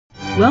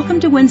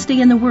Welcome to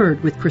Wednesday in the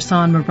Word with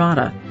Prasan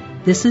Maratha.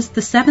 This is the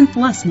 7th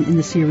lesson in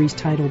the series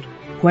titled,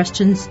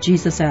 Questions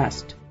Jesus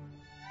Asked.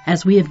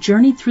 As we have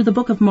journeyed through the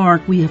book of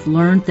Mark, we have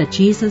learned that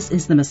Jesus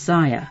is the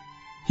Messiah.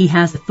 He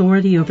has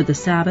authority over the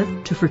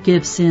Sabbath to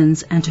forgive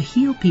sins and to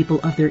heal people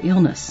of their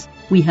illness.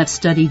 We have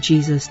studied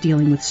Jesus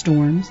dealing with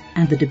storms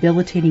and the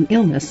debilitating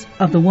illness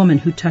of the woman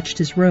who touched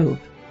his robe.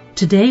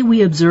 Today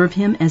we observe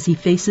him as he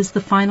faces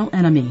the final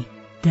enemy,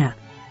 death.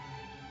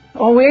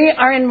 Well, we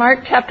are in Mark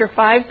chapter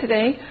 5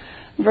 today,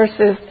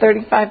 verses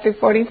 35 through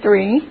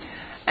 43.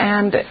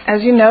 And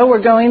as you know,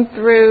 we're going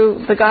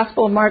through the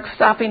Gospel of Mark,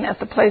 stopping at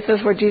the places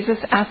where Jesus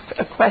asked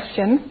a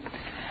question.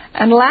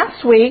 And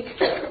last week,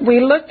 we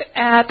looked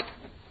at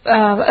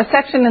a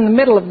section in the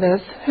middle of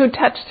this. Who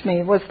touched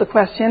me was the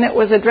question. It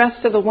was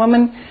addressed to the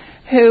woman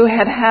who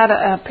had had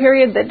a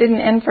period that didn't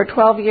end for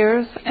 12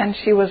 years, and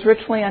she was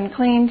ritually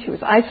unclean. She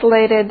was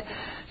isolated.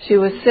 She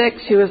was sick.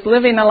 She was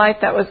living a life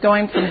that was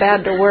going from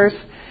bad to worse.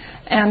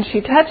 And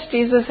she touched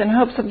Jesus in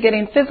hopes of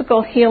getting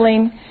physical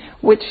healing,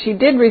 which she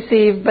did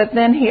receive, but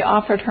then he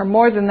offered her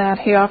more than that.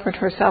 He offered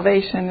her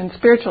salvation and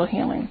spiritual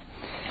healing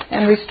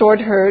and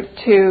restored her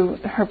to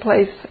her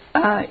place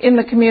in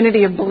the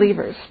community of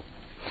believers.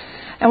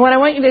 And what I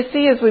want you to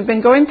see as we've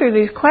been going through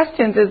these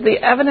questions is the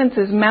evidence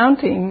is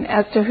mounting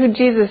as to who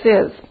Jesus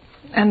is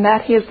and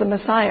that he is the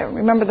Messiah.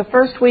 Remember, the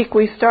first week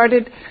we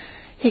started,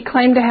 he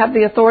claimed to have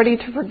the authority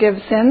to forgive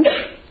sins.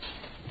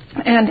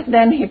 And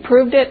then he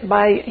proved it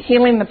by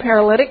healing the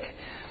paralytic.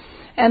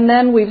 And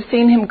then we've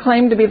seen him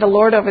claim to be the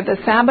Lord over the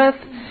Sabbath.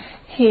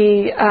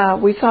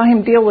 We saw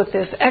him deal with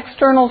this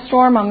external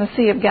storm on the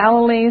Sea of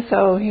Galilee,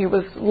 so he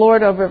was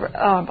Lord over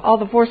all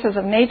the forces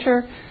of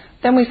nature.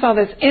 Then we saw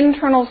this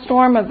internal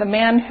storm of the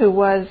man who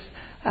was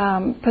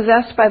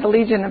possessed by the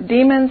legion of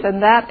demons,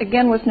 and that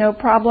again was no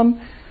problem.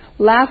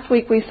 Last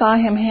week we saw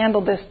him handle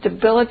this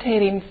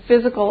debilitating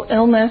physical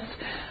illness,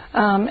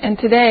 and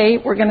today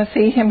we're going to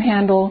see him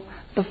handle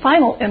the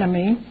final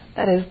enemy,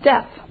 that is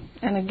death.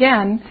 And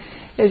again,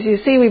 as you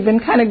see, we've been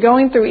kind of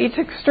going through each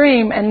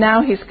extreme, and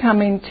now he's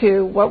coming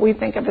to what we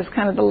think of as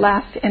kind of the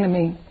last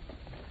enemy.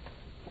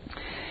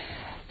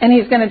 And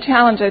he's going to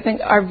challenge, I think,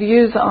 our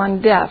views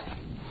on death.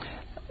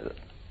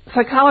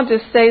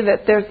 Psychologists say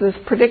that there's this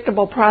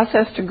predictable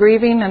process to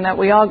grieving and that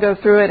we all go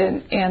through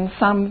it in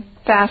some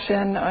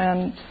fashion,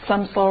 and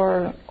some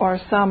slower or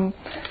some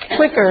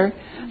quicker,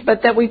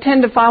 but that we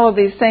tend to follow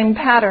these same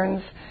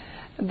patterns.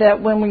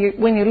 That when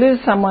you lose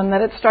someone,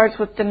 that it starts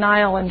with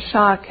denial and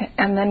shock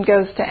and then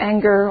goes to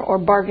anger or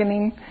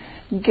bargaining,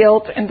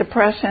 guilt and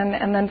depression,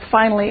 and then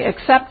finally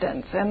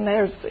acceptance. And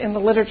there's, in the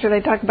literature they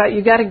talk about,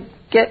 you got to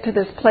get to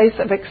this place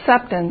of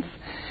acceptance.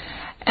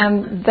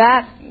 And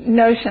that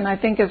notion, I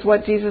think, is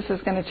what Jesus is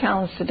going to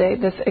challenge today,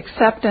 this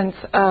acceptance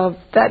of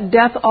that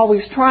death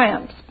always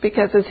triumphs,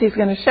 because as he's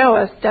going to show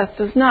us, death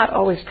does not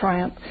always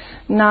triumph,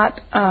 not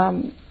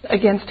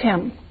against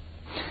him.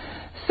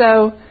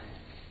 So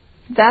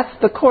that's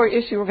the core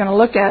issue we're going to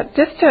look at.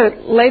 Just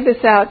to lay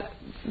this out,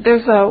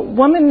 there's a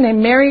woman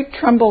named Mary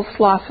Trumbull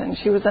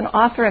Slauson. She was an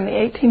author in the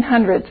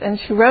 1800s, and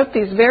she wrote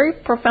these very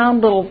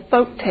profound little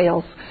folk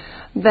tales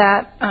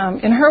that,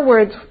 in her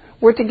words,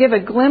 were to give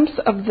a glimpse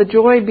of the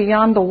joy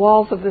beyond the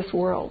walls of this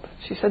world.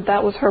 She said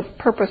that was her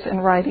purpose in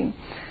writing.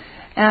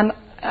 And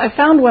I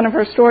found one of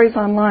her stories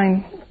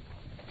online,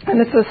 and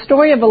it's a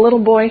story of a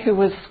little boy who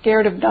was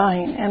scared of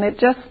dying. And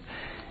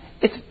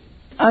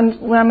I'm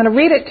going to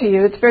read it to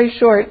you. It's very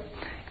short.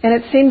 And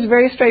it seems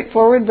very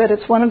straightforward, but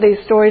it's one of these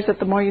stories that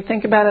the more you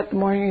think about it, the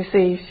more you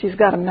see she's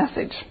got a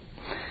message.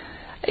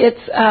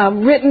 It's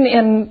written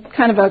in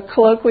kind of a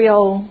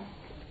colloquial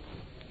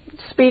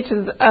speech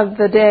of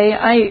the day.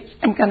 I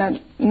am going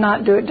to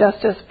not do it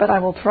justice, but I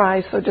will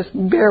try, so just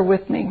bear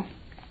with me.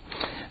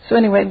 So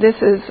anyway, this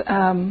is,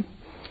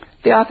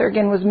 the author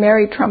again was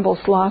Mary Trumbull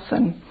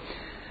Slauson.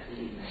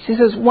 She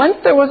says, once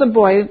there was a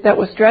boy that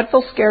was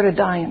dreadful scared of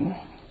dying.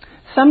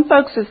 Some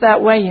folks is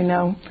that way, you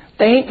know.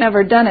 They ain't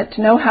never done it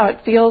to know how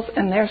it feels,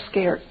 and they're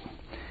scared.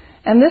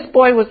 And this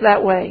boy was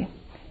that way.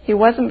 He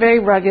wasn't very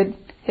rugged.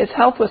 His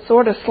health was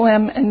sort of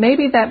slim, and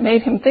maybe that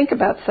made him think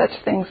about such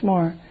things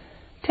more.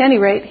 To any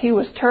rate, he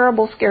was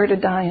terrible scared of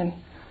dying.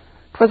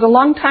 'Twas a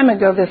long time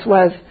ago, this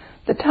was,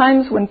 the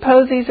times when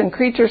posies and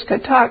creatures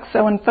could talk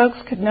so and folks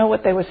could know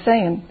what they was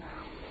saying.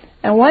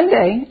 And one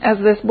day, as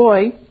this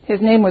boy,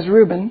 his name was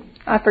Reuben,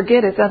 I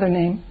forget his other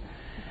name,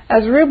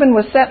 as Reuben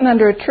was sitting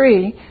under a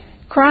tree,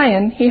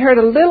 crying, he heard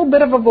a little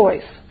bit of a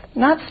voice,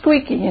 not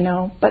squeaky, you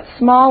know, but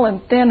small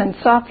and thin and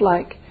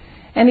soft-like.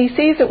 And he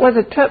sees it was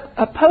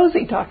a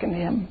posy talking to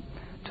him.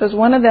 'Twas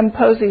one of them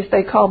posies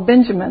they call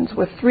Benjamins,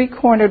 with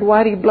 3-cornered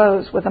whitey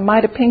blows with a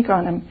mite of pink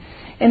on him.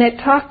 And it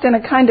talked in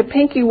a kind of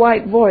pinky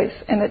white voice,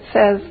 and it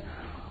says,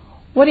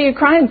 "What are you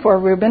crying for,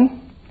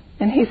 Reuben?"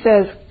 And he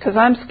says, "'Cause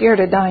I'm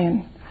scared of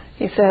dying."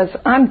 He says,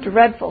 "I'm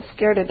dreadful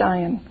scared of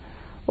dying."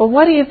 Well,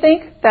 what do you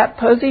think? That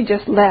posy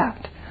just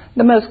laughed.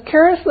 The most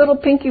curious little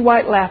pinky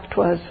white laugh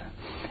 'twas.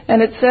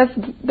 And it says,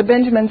 the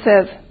Benjamin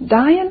says,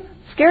 "Dying?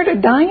 Scared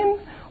of dying?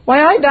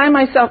 Why, I die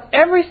myself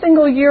every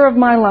single year of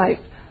my life."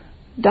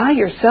 "Die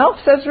yourself?"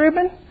 says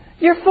Reuben.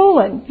 "You're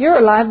fooling. You're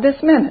alive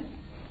this minute."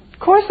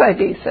 "Course I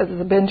be," says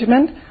the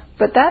Benjamin,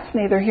 "but that's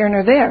neither here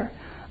nor there.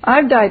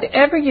 I've died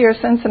every year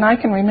since and I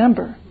can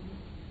remember."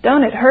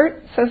 "Don't it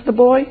hurt?" says the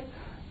boy.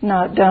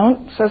 "No, it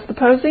don't," says the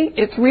posy.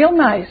 "It's real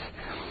nice.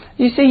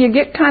 You see, you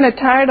get kind of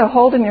tired of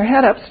holding your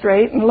head up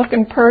straight and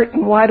looking pert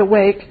and wide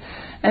awake,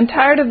 and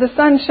tired of the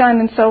sun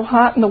shining so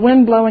hot and the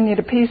wind blowing you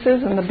to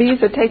pieces and the bees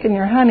taking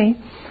your honey.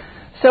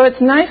 So it's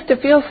nice to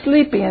feel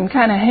sleepy and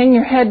kind of hang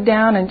your head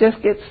down and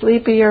just get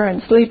sleepier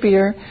and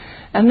sleepier,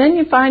 and then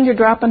you find you're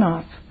dropping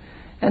off.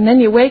 And then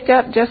you wake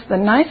up just the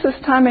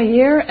nicest time of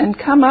year and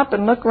come up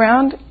and look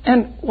around,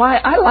 and why,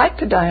 I like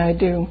to die, I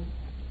do."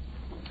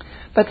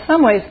 But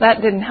some ways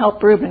that didn't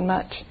help Reuben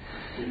much.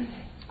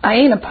 "I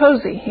ain't a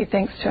posy," he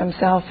thinks to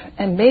himself,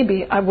 "and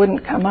maybe I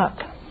wouldn't come up."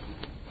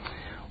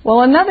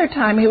 Well, another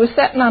time he was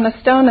sitting on a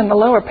stone in the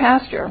lower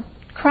pasture,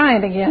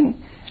 crying again,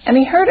 and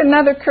he heard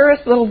another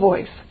curious little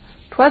voice.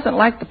 'Twasn't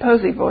like the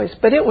posy voice,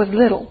 but it was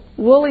little,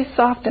 woolly,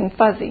 soft, and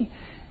fuzzy,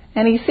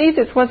 and he sees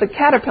it was a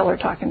caterpillar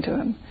talking to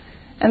him.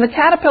 And the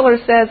caterpillar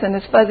says in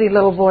his fuzzy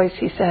little voice,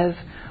 he says,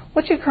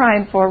 "What you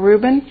crying for,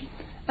 Reuben?"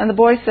 And the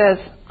boy says,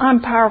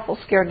 "I'm powerful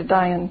scared of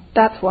dying,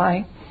 that's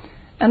why."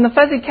 And the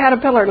fuzzy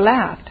caterpillar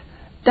laughed.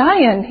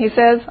 "Dying," he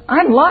says,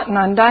 "I'm lotting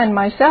on dying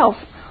myself.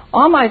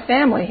 All my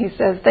family," he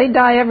says, "they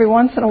die every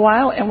once in a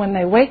while, and when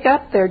they wake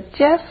up, they're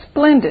just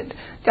splendid.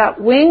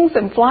 Got wings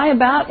and fly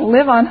about and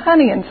live on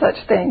honey and such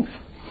things.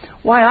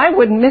 Why, I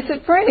wouldn't miss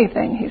it for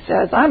anything," he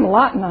says. "I'm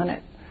lotting on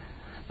it."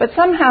 But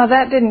somehow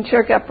that didn't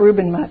cheer up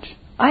Reuben much.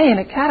 "I ain't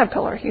a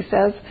caterpillar," he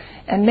says,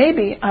 "and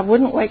maybe I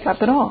wouldn't wake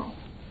up at all."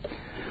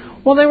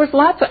 Well, there was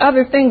lots of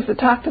other things that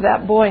talked to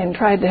that boy and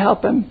tried to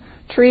help him.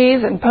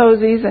 Trees and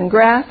posies and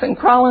grass and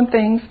crawling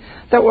things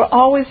that were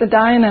always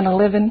a-dying and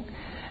a-living.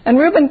 And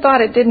Reuben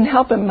thought it didn't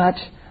help him much,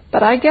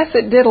 but I guess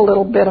it did a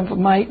little bit of a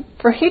mite,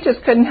 for he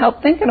just couldn't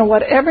help thinking of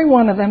what every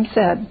one of them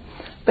said.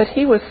 But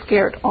he was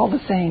scared all the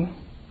same.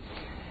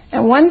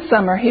 And one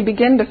summer he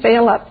began to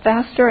fail up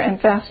faster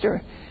and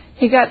faster.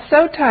 He got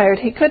so tired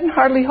he couldn't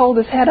hardly hold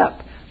his head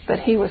up, but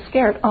he was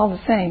scared all the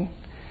same.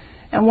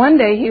 And one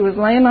day he was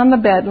laying on the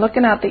bed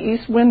looking out the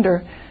east window,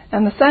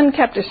 and the sun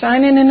kept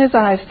a-shining in his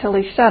eyes till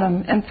he shut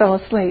 'em and fell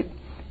asleep.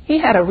 He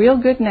had a real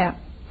good nap.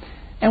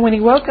 And when he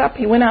woke up,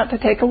 he went out to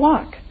take a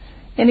walk.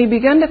 And he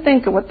began to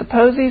think of what the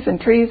posies and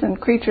trees and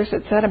creatures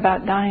had said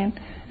about dying,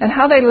 and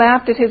how they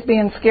laughed at his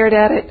being scared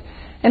at it.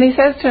 And he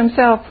says to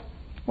himself,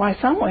 "Why,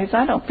 some ways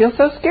I don't feel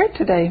so scared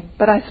today,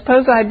 but I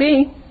suppose I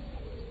be."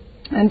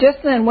 And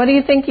just then, what do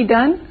you think he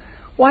done?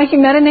 Why, he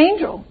met an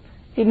angel.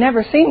 He'd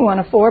never seen one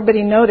afore, but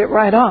he knowed it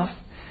right off.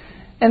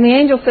 And the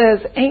angel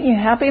says, "Ain't you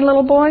happy,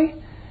 little boy?"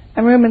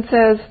 And Reuben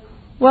says,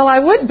 "Well, I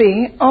would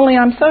be, only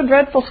I'm so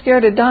dreadful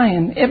scared of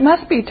dying. It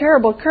must be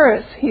terrible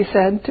curse," he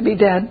said, "to be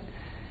dead."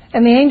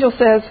 And the angel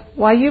says,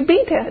 "Why, you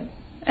be dead."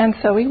 And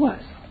so he was.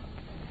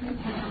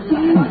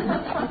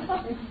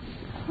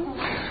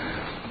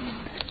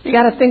 You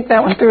got to think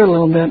that one through a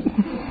little bit.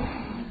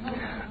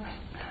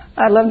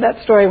 I loved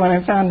that story when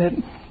I found it.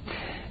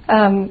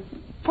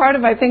 Part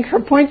of, I think, her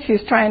point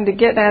she's trying to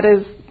get at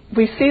is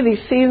we see these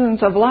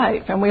seasons of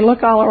life, and we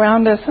look all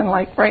around us, and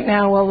like right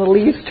now, well, the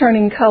leaves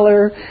turning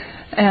color,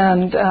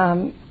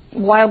 and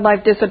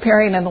wildlife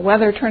disappearing, and the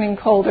weather turning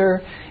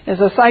colder is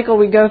a cycle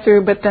we go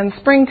through. But then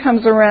spring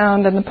comes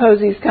around, and the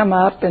posies come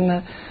up, and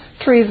the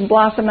trees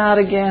blossom out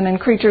again, and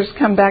creatures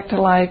come back to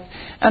life.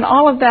 And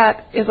all of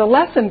that is a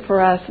lesson for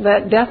us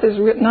that death is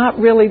not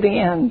really the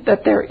end,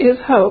 that there is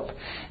hope,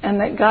 and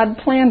that God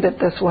planned it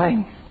this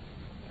way.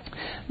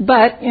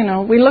 But,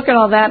 we look at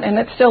all that, and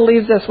it still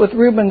leaves us with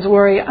Reuben's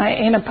worry, "I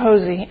ain't a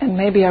posy, and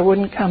maybe I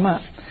wouldn't come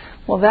up."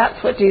 Well,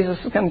 that's what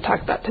Jesus is going to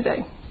talk about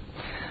today.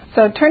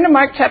 So turn to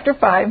Mark chapter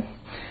 5.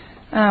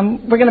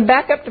 We're going to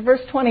back up to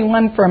verse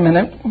 21 for a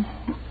minute,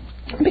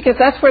 because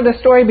that's where the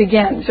story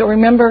begins. You'll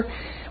remember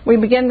we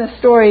began the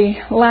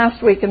story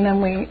last week, and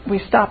then we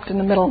stopped in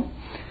the middle.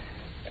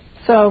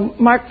 So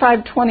Mark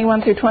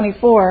 5:21 through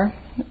 24.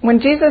 When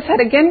Jesus had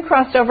again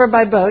crossed over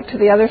by boat to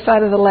the other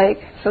side of the lake,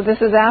 so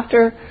this is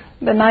after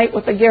the night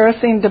with the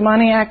Gerasene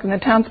demoniac, and the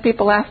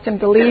townspeople asked him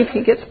to leave.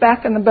 He gets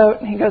back in the boat,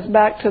 and he goes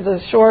back to the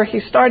shore he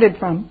started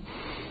from.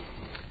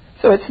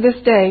 So it's this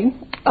day.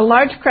 A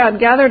large crowd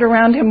gathered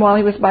around him while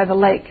he was by the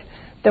lake.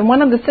 Then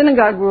one of the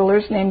synagogue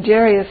rulers named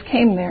Jairus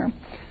came there.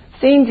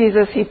 Seeing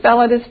Jesus, he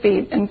fell at his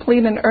feet and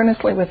pleaded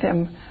earnestly with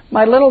him,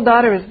 "My little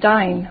daughter is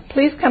dying.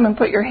 Please come and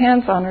put your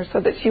hands on her so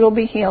that she will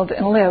be healed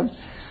and live."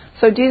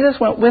 So Jesus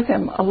went with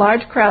him. A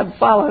large crowd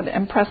followed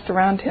and pressed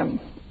around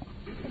him.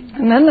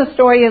 And then the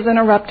story is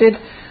interrupted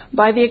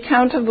by the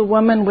account of the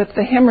woman with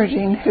the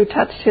hemorrhaging who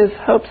touched his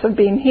hopes of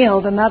being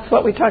healed, and that's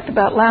what we talked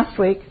about last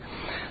week.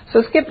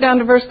 So skip down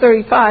to verse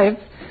 35.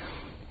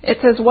 It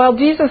says, while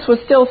Jesus was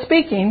still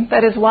speaking,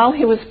 that is, while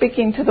he was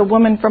speaking to the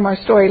woman from our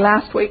story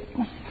last week.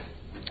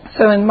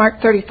 So in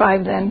Mark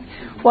 35 then,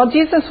 while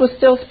Jesus was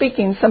still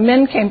speaking, some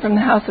men came from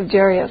the house of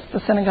Jairus, the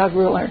synagogue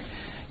ruler.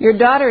 "Your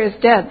daughter is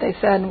dead," they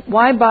said.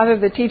 "Why bother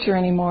the teacher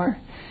anymore?"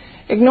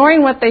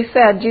 Ignoring what they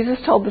said, Jesus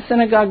told the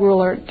synagogue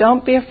ruler,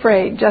 "Don't be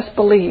afraid, just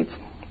believe."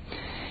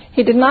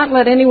 He did not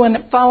let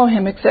anyone follow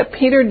him except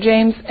Peter,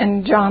 James,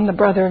 and John, the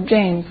brother of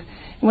James.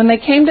 When they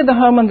came to the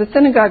home of the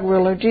synagogue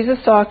ruler, Jesus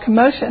saw a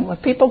commotion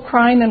with people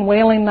crying and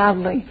wailing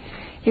loudly.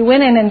 He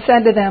went in and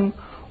said to them,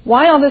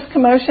 "Why all this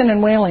commotion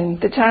and wailing?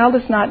 The child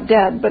is not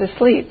dead, but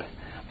asleep."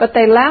 But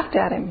they laughed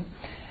at him.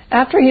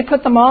 After he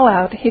put them all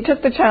out, he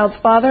took the child's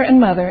father and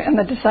mother and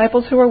the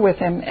disciples who were with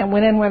him and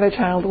went in where the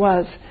child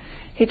was.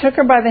 He took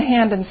her by the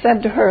hand and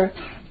said to her,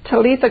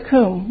 "Talitha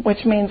cum,"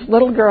 which means,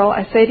 "Little girl,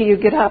 I say to you,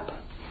 get up."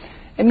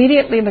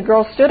 Immediately the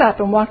girl stood up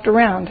and walked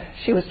around.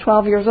 She was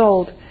 12 years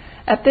old.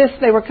 At this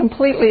they were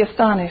completely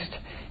astonished.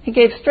 He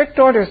gave strict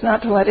orders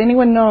not to let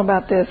anyone know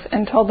about this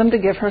and told them to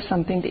give her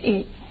something to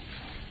eat.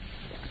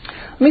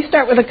 Let me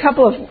start with a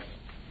couple of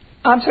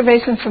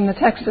observations from the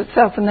text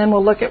itself, and then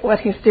we'll look at what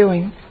he's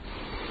doing.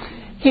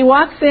 He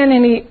walks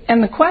in,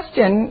 and the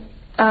question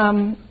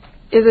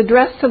is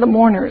addressed to the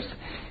mourners.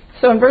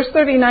 So in verse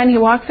 39, he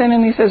walks in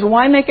and he says,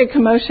 "Why make a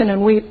commotion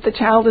and weep? The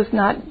child has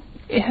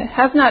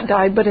not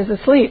died, but is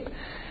asleep."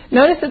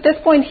 Notice at this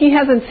point he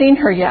hasn't seen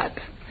her yet.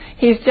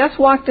 He's just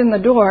walked in the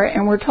door,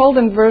 and we're told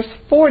in verse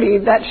 40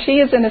 that she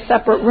is in a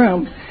separate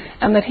room,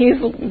 and that he's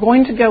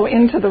going to go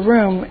into the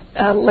room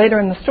later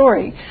in the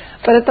story.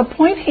 But at the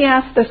point he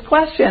asks this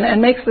question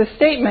and makes this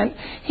statement,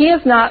 he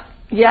has not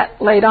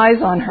yet laid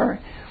eyes on her.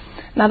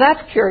 Now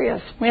that's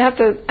curious. We have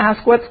to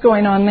ask what's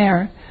going on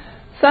there.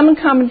 Some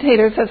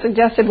commentators have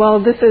suggested, well,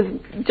 this is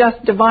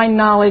just divine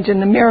knowledge,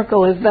 and the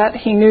miracle is that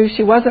he knew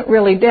she wasn't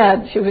really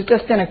dead. She was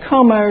just in a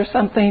coma or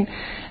something,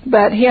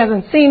 but he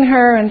hasn't seen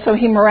her, and so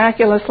he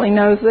miraculously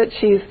knows that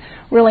she's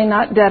really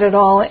not dead at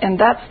all, and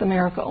that's the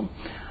miracle.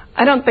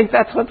 I don't think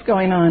that's what's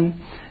going on.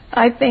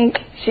 I think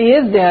she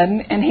is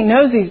dead, and he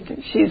knows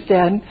she's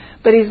dead,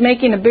 but he's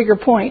making a bigger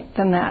point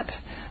than that.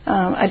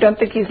 I don't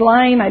think he's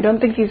lying. I don't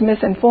think he's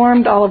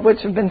misinformed, all of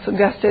which have been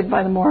suggested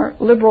by the more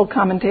liberal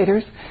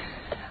commentators.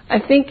 I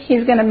think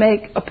he's going to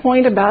make a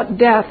point about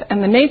death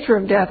and the nature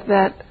of death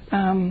that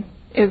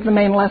is the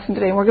main lesson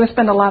today. We're going to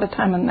spend a lot of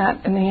time on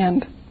that in the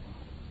end.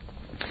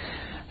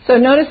 So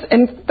notice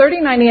in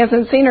 39 he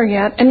hasn't seen her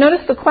yet. And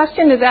notice the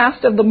question is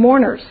asked of the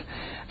mourners,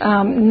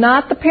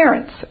 not the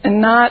parents and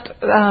not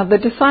the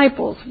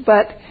disciples,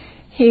 but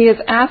he is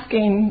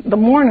asking the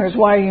mourners,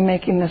 "Why are you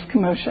making this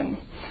commotion?"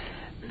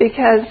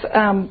 Because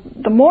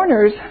the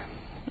mourners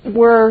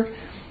were,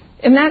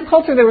 in that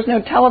culture there was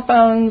no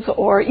telephones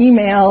or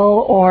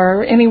email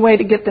or any way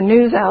to get the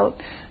news out.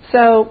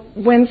 So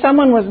when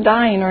someone was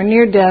dying or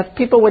near death,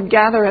 people would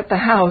gather at the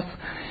house,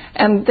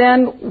 and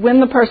then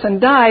when the person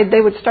died, they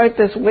would start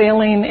this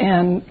wailing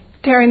and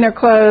tearing their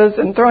clothes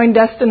and throwing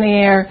dust in the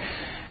air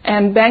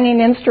and banging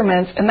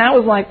instruments, and that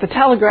was like the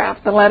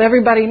telegraph that let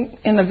everybody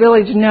in the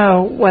village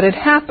know what had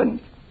happened.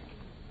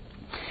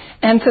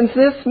 And since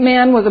this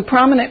man was a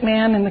prominent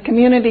man in the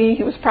community,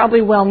 he was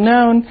probably well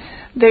known,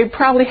 they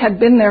probably had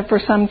been there for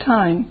some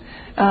time,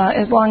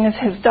 as long as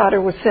his daughter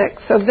was sick.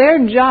 So their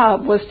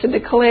job was to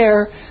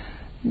declare,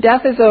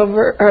 death is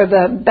over, or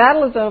the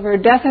battle is over,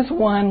 death has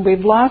won,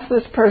 we've lost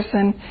this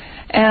person.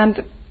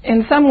 And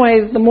in some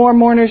ways, the more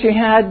mourners you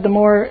had, the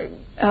more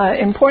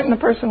important the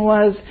person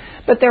was.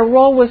 But their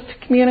role was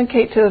to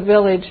communicate to the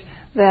village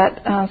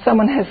that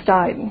someone has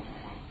died.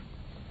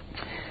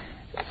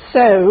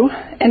 So,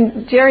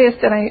 and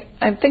Jairus, and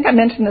I think I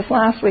mentioned this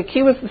last week,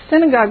 he was the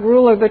synagogue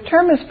ruler. The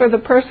term is for the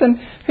person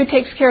who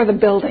takes care of the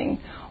building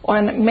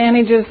and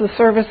manages the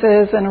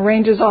services and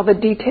arranges all the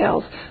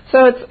details.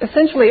 So it's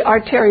essentially our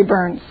Terry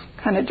Burns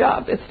kind of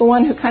job. It's the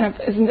one who kind of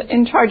is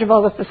in charge of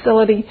all the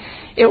facility.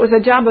 It was a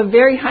job of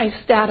very high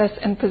status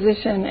and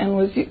position and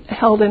was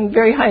held in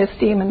very high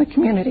esteem in the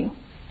community.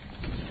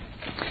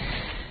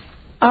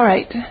 All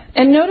right.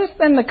 And notice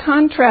then the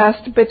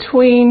contrast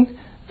between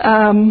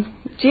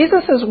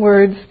Jesus'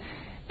 words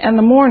and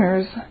the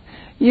mourners.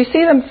 You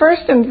see them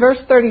first in verse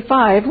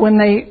 35 when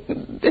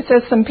it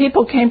says some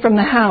people came from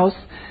the house.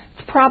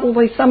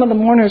 Probably some of the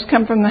mourners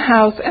come from the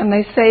house and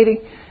they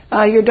say,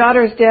 your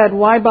daughter is dead,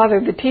 why bother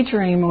the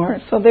teacher anymore?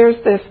 So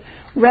there's this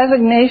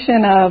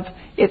resignation of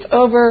it's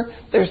over,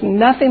 there's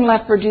nothing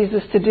left for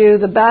Jesus to do,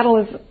 the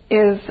battle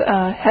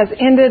has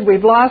ended,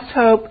 we've lost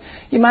hope,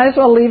 you might as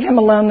well leave him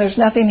alone, there's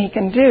nothing he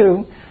can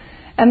do.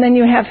 And then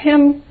you have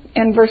him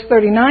in verse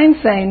 39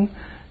 saying,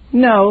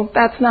 no,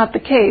 that's not the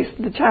case.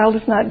 The child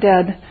is not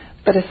dead,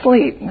 but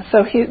asleep.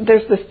 So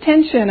there's this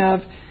tension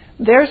of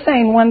they're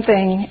saying one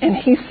thing and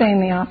he's saying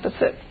the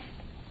opposite.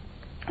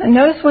 And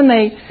notice when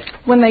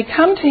they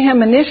come to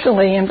him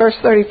initially in verse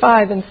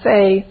 35 and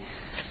say,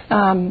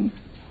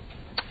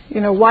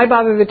 why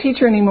bother the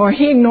teacher anymore?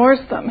 He ignores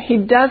them. He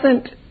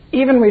doesn't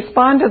even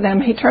respond to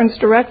them. He turns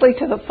directly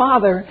to the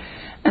Father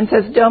and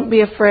says, don't be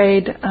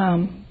afraid,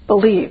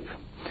 believe.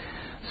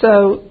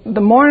 So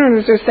the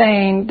mourners are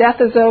saying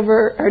death is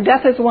over, or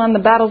death is won, the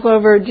battle's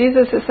over.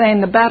 Jesus is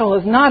saying the battle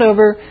is not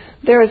over.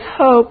 There is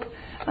hope.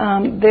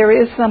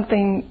 There's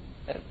something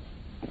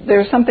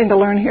to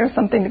learn here,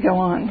 something to go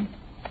on.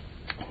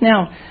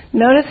 Now,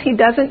 notice he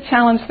doesn't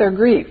challenge their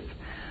grief.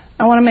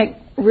 I want to make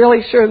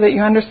really sure that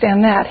you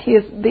understand that.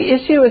 The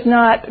issue is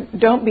not,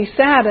 don't be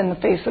sad in the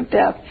face of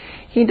death.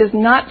 He does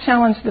not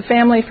challenge the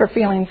family for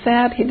feeling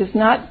sad. He does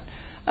not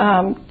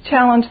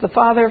challenge the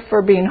father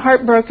for being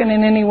heartbroken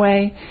in any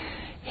way.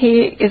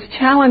 He is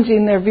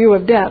challenging their view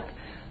of death.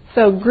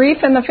 So grief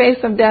in the face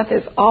of death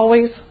is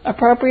always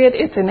appropriate.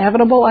 It's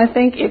inevitable, I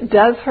think. It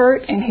does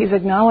hurt, and he's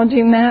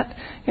acknowledging that.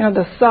 You know,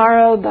 the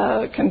sorrow,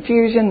 the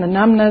confusion, the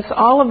numbness,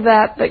 all of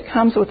that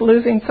comes with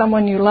losing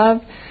someone you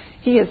love.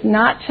 He is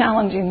not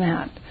challenging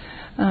that.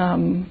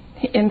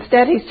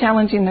 Instead, he's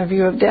challenging their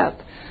view of death.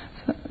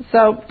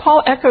 So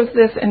Paul echoes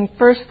this in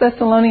 1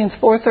 Thessalonians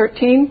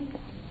 4:13.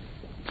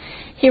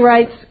 He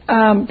writes,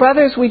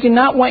 brothers, we do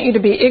not want you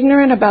to be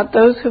ignorant about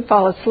those who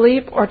fall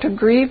asleep or to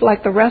grieve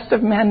like the rest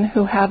of men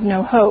who have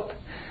no hope.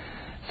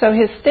 So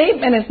his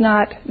statement is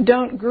not,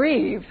 don't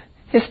grieve.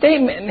 His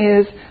statement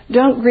is,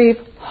 don't grieve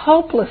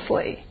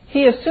hopelessly.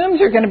 He assumes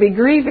you're going to be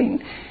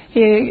grieving.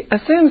 He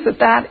assumes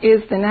that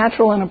is the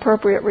natural and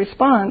appropriate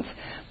response.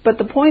 But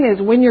the point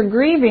is, when you're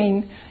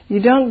grieving,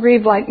 you don't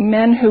grieve like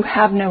men who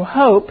have no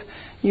hope.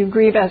 You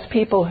grieve as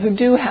people who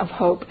do have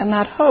hope. And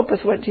that hope is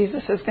what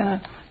Jesus is going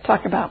to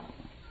talk about.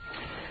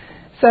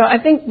 So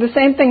I think the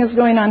same thing is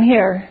going on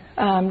here.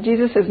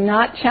 Jesus is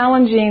not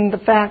challenging the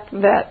fact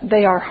that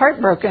they are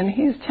heartbroken.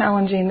 He's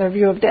challenging their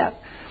view of death.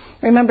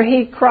 Remember,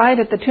 he cried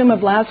at the tomb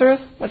of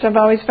Lazarus, which I've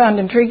always found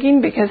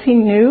intriguing because he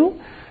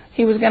knew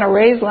he was going to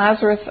raise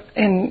Lazarus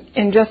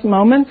in just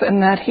moments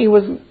and that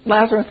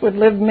Lazarus would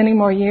live many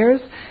more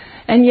years.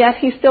 And yet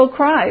he still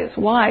cries.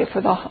 Why? For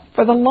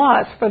the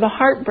loss, for the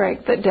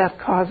heartbreak that death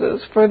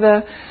causes, for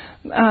the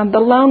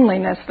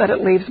loneliness that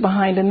it leaves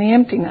behind and the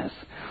emptiness.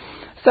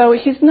 So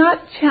he's not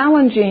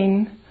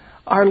challenging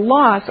our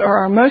loss or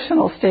our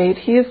emotional state.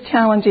 He is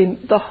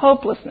challenging the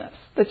hopelessness.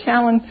 The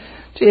challenge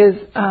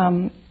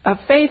of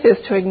faith is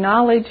to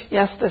acknowledge,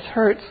 yes, this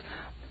hurts,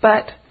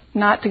 but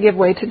not to give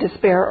way to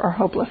despair or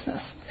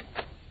hopelessness.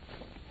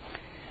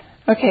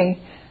 Okay,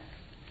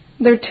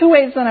 there are two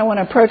ways that I want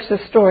to approach this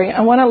story.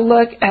 I want to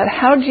look at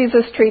how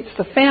Jesus treats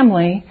the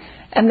family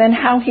and then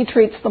how he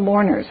treats the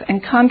mourners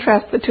and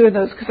contrast the two of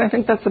those because I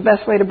think that's the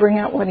best way to bring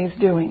out what he's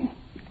doing.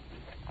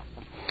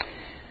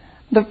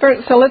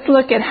 So let's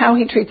look at how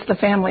he treats the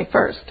family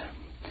first.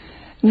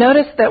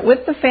 Notice that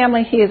with the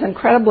family, he is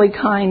incredibly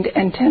kind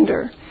and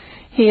tender.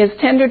 He is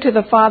tender to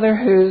the father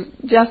who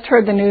just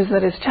heard the news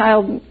that his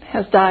child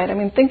has died. I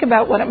mean, think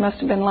about what it must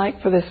have been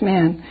like for this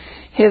man.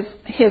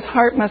 His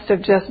heart must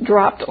have just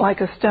dropped like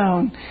a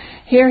stone.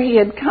 Here he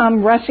had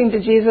come rushing to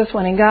Jesus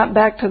when he got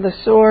back to the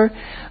shore,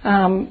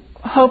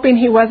 hoping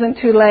he wasn't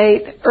too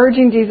late,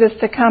 urging Jesus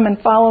to come and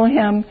follow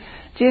him.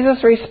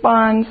 Jesus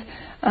responds,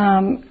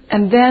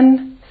 and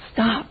then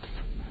stops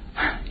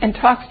and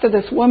talks to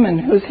this woman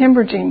who's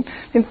hemorrhaging.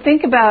 And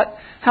think about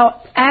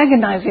how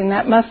agonizing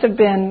that must have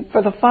been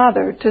for the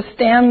father to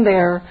stand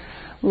there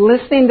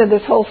listening to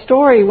this whole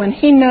story when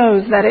he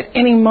knows that at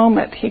any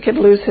moment he could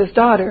lose his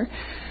daughter.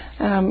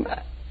 Have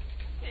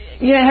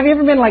you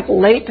ever been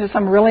late to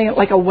some really,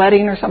 like a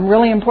wedding or some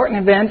really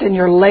important event and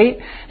you're late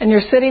and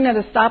you're sitting at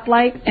a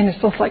stoplight and it's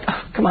just like,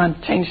 oh, come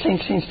on, change.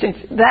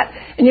 That,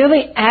 and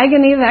the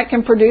agony that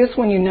can produce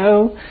when you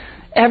know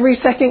every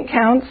second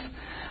counts.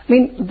 I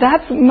mean,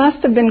 that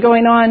must have been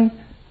going on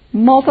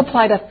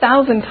multiplied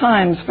 1,000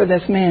 times for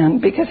this man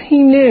because he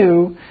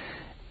knew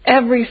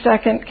every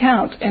second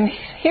counts. And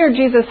here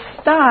Jesus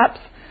stops.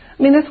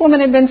 I mean, this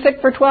woman had been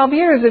sick for 12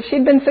 years. If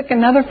she'd been sick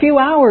another few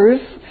hours,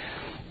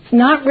 it's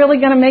not really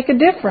going to make a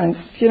difference,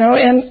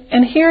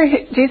 And here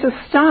Jesus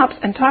stops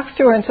and talks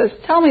to her and says,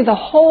 tell me the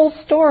whole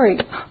story.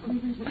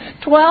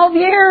 12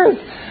 years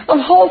of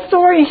whole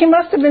story. He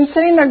must have been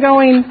sitting there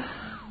going,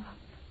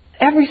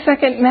 every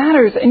second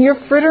matters, and you're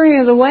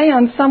frittering it away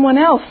on someone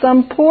else,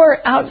 some poor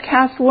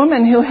outcast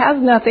woman who has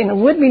nothing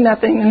and would be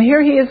nothing. And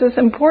here he is, this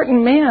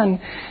important man,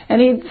 and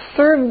he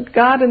served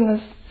God in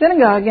the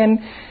synagogue,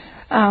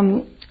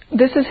 and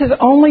this is his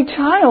only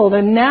child,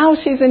 and now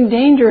she's in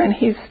danger, and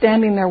he's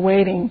standing there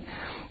waiting.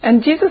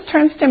 And Jesus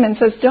turns to him and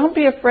says, don't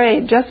be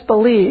afraid, just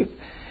believe.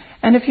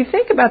 And if you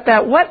think about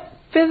that, what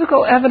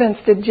physical evidence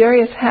did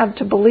Jairus have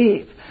to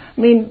believe?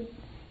 I mean,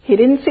 he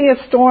didn't see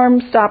a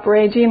storm stop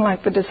raging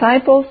like the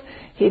disciples.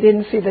 He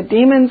didn't see the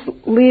demons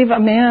leave a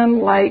man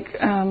like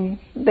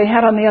they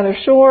had on the other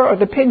shore or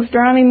the pigs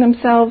drowning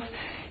themselves.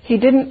 He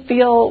didn't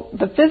feel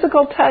the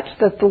physical touch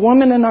that the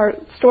woman in our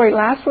story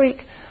last week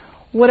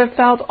would have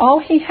felt. All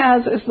he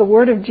has is the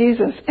word of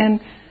Jesus.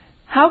 And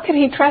how could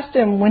he trust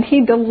him when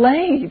he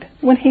delayed,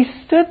 when he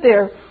stood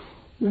there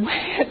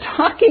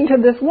talking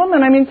to this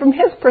woman? I mean, from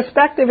his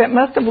perspective, it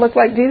must have looked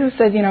like Jesus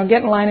said,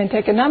 get in line and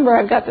take a number.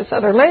 I've got this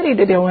other lady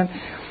to deal with.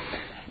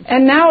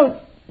 And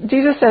now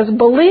Jesus says,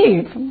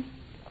 believe.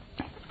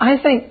 I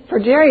think for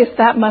Jairus,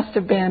 that must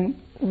have been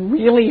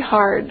really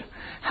hard.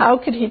 How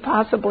could he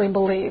possibly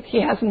believe?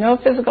 He has no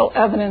physical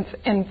evidence.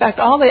 In fact,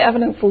 all the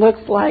evidence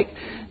looks like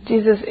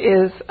Jesus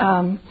is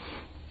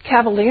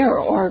cavalier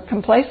or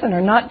complacent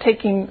or not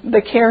taking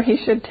the care he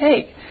should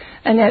take.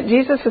 And yet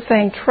Jesus is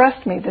saying,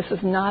 trust me, this is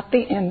not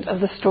the end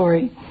of the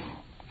story.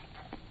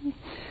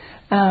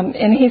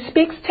 And he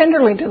speaks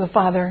tenderly to the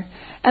Father.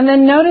 And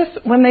then notice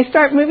when they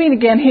start moving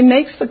again, he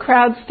makes the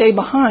crowd stay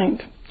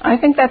behind. I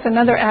think that's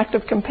another act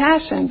of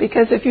compassion,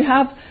 because if you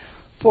have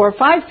 4 or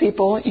 5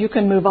 people, you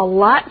can move a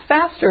lot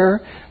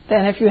faster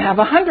than if you have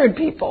 100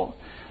 people.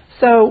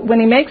 So when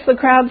he makes the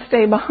crowd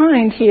stay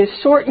behind, he is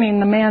shortening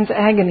the man's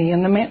agony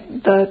and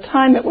the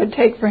time it would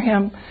take for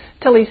him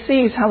till he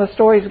sees how the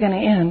story is going to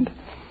end.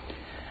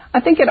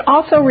 I think it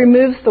also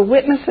removes the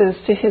witnesses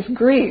to his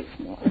grief,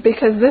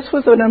 because this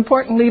was an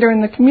important leader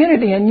in the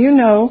community, and you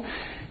know,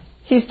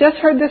 he's just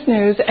heard this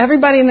news.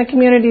 Everybody in the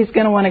community is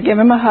going to want to give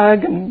him a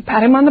hug and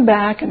pat him on the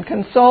back and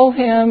console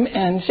him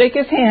and shake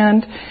his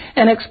hand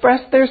and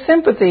express their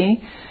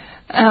sympathy.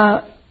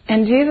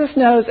 And Jesus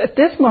knows at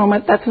this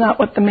moment that's not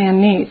what the man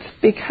needs,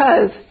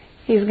 because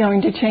he's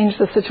going to change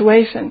the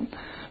situation.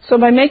 So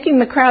by making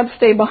the crowd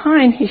stay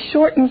behind, he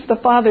shortens the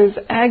father's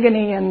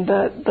agony and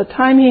the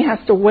time he has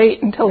to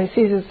wait until he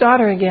sees his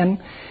daughter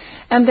again.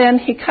 And then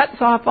he cuts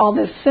off all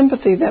this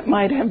sympathy that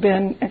might have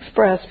been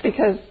expressed,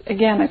 because,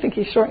 again, I think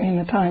he's shortening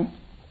the time.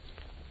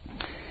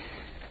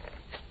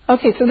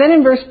 Okay, so then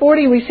in verse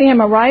 40, we see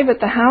him arrive at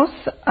the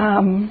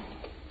house.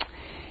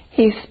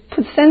 He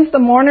sends the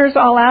mourners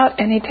all out,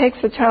 and he takes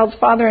the child's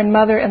father and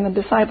mother and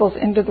the disciples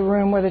into the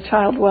room where the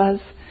child was.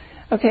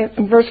 Okay,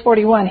 in verse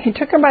 41, he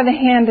took her by the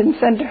hand and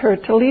said to her,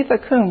 Talitha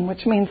cum,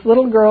 which means,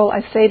 little girl,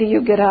 I say to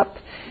you, get up.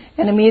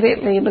 And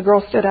immediately the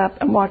girl stood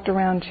up and walked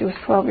around. She was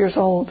 12 years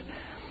old.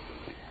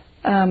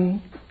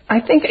 I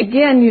think,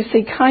 again, you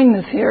see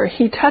kindness here.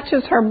 He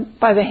touches her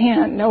by the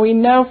hand. Now, we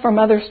know from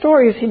other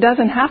stories he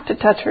doesn't have to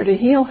touch her to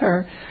heal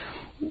her,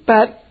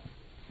 but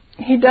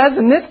he does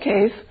in this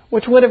case,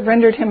 which would have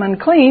rendered him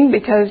unclean,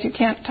 because you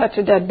can't touch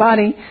a dead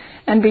body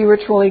and be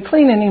ritually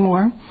clean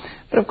anymore.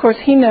 But, of course,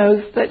 he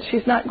knows that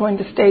she's not going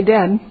to stay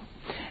dead.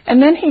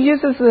 And then he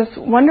uses this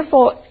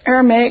wonderful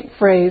Aramaic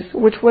phrase,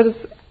 which was,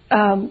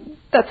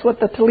 that's what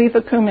the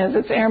Talitha cum is.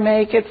 It's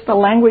Aramaic. It's the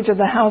language of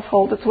the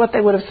household. It's what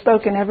they would have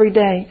spoken every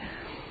day.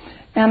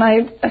 And I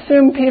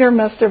assume Peter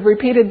must have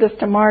repeated this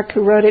to Mark,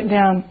 who wrote it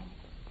down.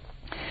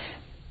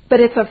 But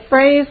it's a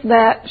phrase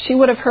that she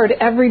would have heard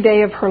every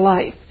day of her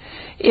life.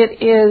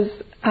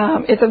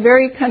 It's a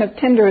very kind of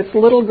tender, it's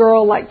little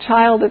girl, like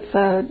child. It's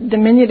a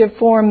diminutive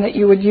form that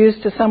you would use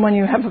to someone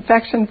you have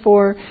affection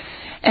for.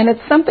 And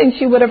it's something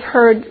she would have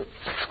heard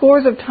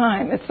scores of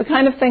times. It's the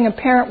kind of thing a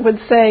parent would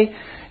say,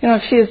 you know,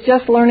 if she is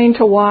just learning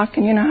to walk,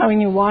 and you know how when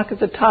you walk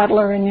as a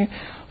toddler and you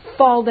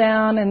fall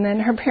down, and then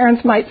her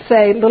parents might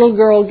say, little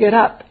girl, get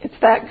up. It's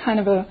that kind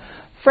of a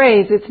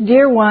phrase. It's,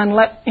 dear one,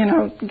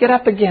 get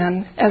up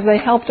again, as they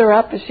helped her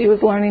up as she was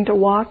learning to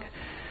walk.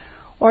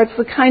 Or it's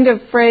the kind of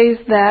phrase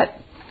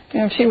that, you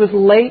know, if she was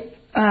late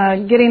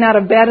getting out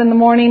of bed in the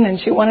morning and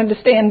she wanted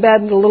to stay in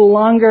bed a little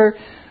longer,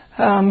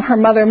 her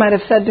mother might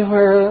have said to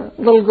her,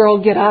 little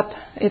girl, get up.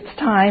 It's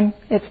time.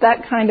 It's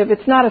that kind of,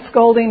 it's not a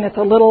scolding,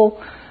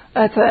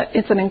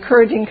 it's an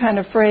encouraging kind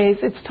of phrase.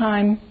 It's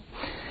time.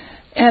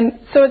 And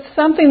so it's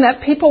something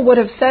that people would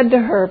have said to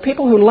her,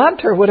 people who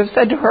loved her would have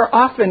said to her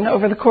often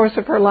over the course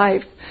of her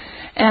life.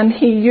 And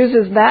he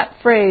uses that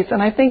phrase,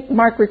 and I think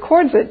Mark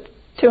records it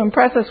to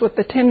impress us with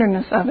the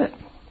tenderness of it.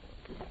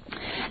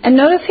 And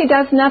notice he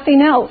does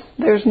nothing else.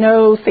 There's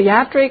no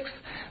theatrics.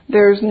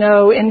 There's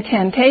no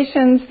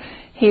incantations.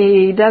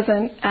 He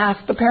doesn't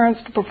ask the parents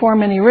to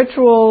perform any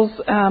rituals.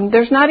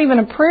 There's not even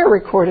a prayer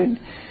recorded.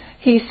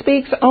 He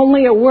speaks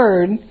only a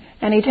word,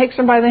 and he takes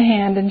her by the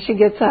hand, and she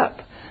gets up.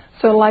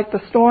 So like the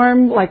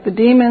storm, like the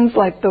demons,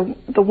 like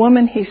the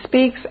woman, he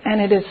speaks, and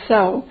it is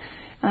so.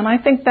 And I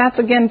think that's,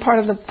 again, part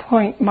of the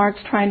point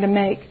Mark's trying to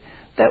make,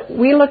 that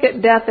we look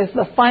at death as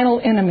the final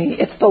enemy.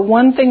 It's the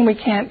one thing we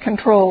can't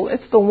control.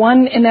 It's the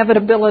one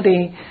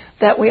inevitability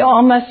that we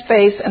all must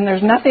face, and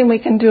there's nothing we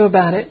can do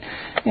about it.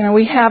 You know,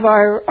 we have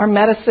our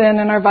medicine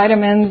and our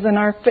vitamins and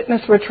our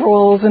fitness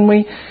rituals, and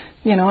we,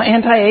 you know,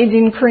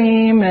 anti-aging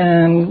cream,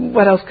 and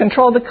what else,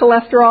 control the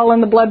cholesterol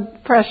and the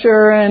blood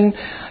pressure, and,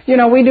 you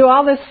know, we do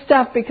all this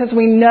stuff because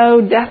we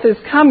know death is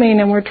coming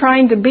and we're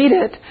trying to beat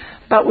it,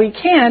 but we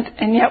can't,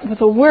 and yet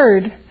with a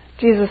word,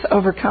 Jesus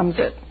overcomes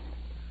it.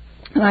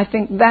 And I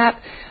think that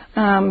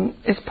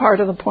is part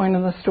of the point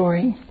of the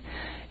story.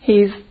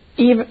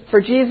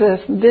 For Jesus,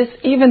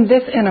 even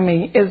this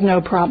enemy is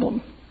no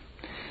problem.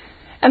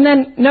 And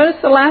then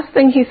notice the last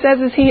thing he says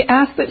is he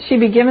asks that she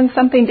be given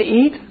something to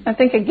eat. I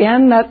think,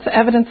 again, that's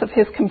evidence of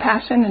his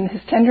compassion and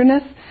his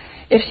tenderness.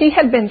 If she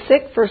had been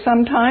sick for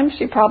some time,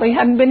 she probably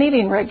hadn't been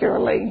eating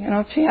regularly. You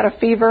know, if she had a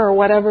fever or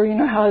whatever, you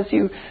know how as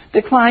you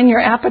decline, your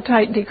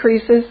appetite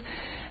decreases.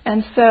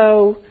 And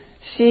so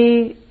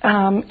she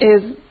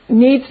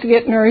needs to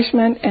get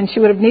nourishment, and she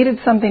would have needed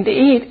something to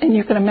eat. And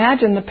you can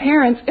imagine the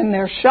parents, in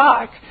their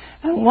shock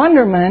and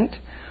wonderment,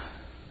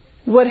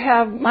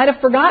 might have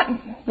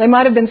forgotten. They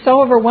might have been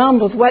so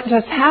overwhelmed with what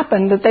just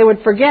happened that they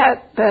would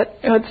forget that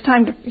it's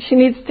time she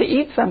needs to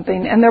eat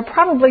something. And they're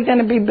probably going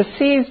to be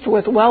besieged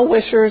with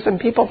well-wishers and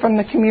people from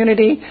the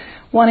community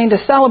wanting to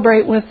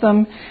celebrate with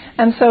them.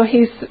 And so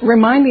he's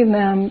reminding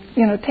them,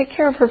 you know, take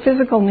care of her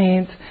physical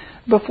needs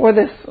before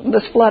this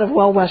flood of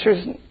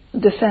well-wishers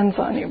descends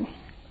on you.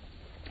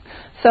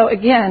 So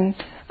again,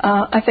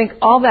 I think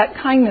all that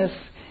kindness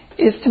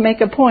is to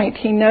make a point.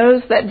 He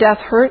knows that death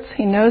hurts.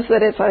 He knows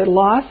that it's a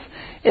loss.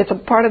 It's a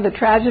part of the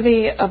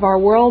tragedy of our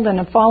world and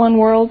a fallen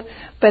world.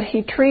 But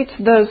he treats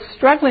those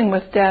struggling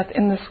with death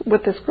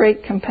with this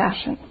great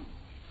compassion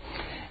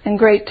and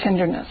great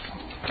tenderness.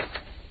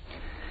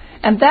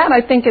 And that,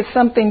 I think, is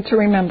something to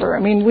remember. I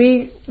mean,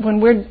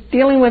 when we're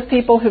dealing with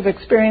people who've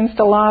experienced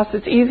a loss,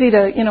 it's easy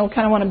to,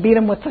 kind of want to beat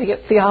them with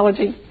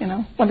theology.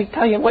 Let me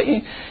tell you what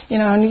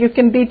and you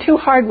can be too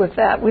hard with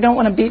that. We don't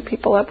want to beat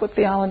people up with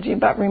theology,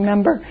 but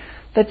remember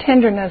the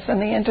tenderness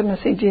and the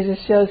intimacy Jesus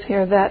shows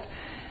here, that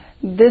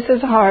this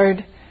is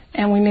hard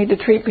and we need to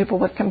treat people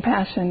with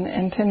compassion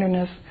and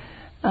tenderness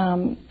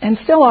and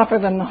still offer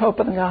them the hope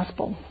of the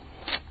gospel.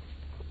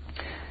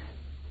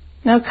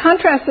 Now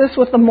contrast this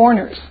with the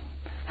mourners,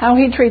 how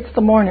he treats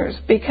the mourners,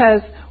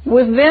 because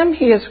with them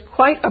he is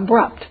quite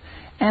abrupt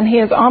and he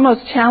is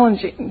almost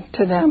challenging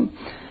to them.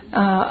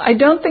 I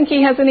don't think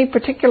he has any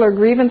particular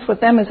grievance with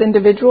them as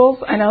individuals.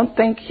 I don't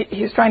think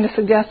he's trying to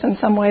suggest in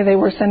some way they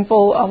were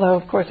sinful, although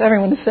of course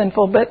everyone is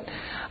sinful, but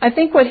I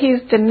think what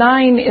he's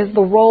denying is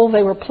the role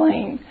they were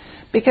playing,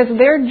 because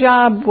their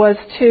job was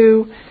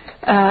to,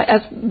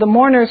 as the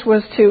mourners,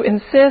 was to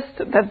insist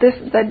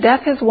that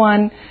death has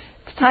won.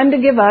 It's time to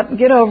give up,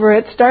 get over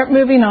it, start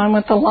moving on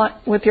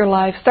with your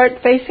life, start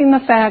facing the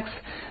facts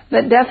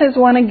that death has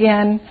won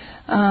again,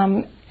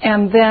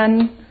 and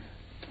then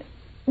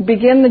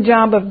begin the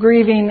job of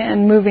grieving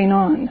and moving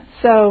on.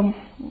 So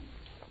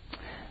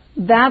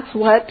that's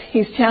what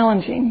he's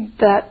challenging,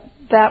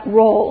 that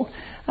role.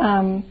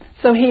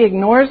 So he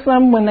ignores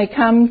them when they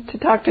come to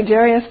talk to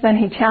Jairus. Then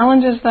he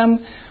challenges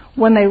them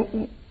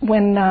when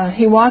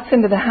he walks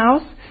into the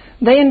house.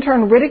 They in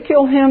turn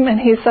ridicule him, and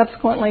he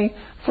subsequently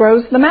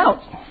throws them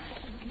out.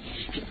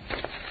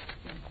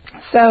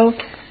 So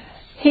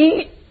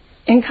he,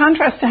 in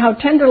contrast to how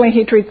tenderly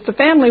he treats the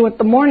family with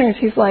the mourners,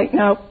 he's like,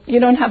 no, you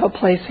don't have a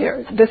place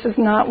here. This is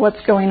not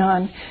what's going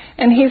on.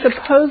 And he's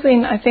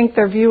opposing, I think,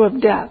 their view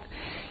of death.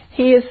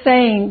 He is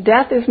saying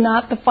death is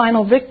not the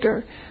final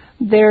victor.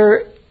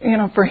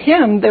 For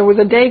him, there was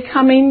a day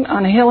coming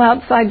on a hill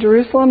outside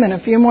Jerusalem in a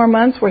few more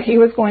months where he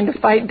was going to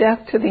fight death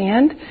to the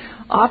end,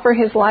 offer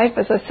his life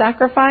as a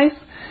sacrifice,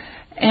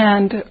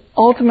 and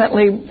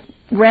ultimately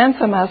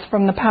ransom us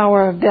from the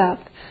power of death.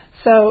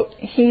 So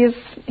he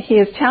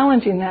is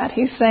challenging that.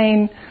 He's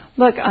saying,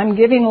 look, I'm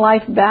giving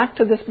life back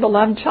to this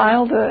beloved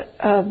child,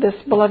 to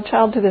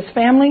this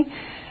family,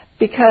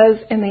 because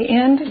in the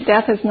end,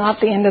 death is not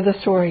the end of the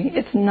story.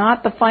 It's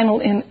not the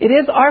final end. It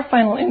is our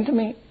final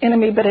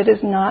enemy, but it is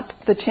not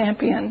the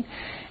champion.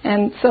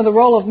 And so the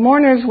role of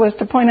mourners was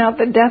to point out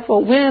that death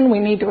will win. We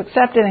need to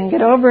accept it and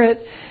get over it.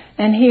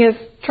 And he is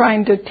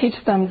trying to teach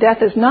them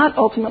death is not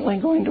ultimately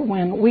going to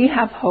win. We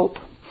have hope.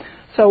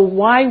 So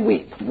why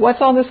weep? What's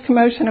all this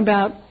commotion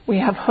about? We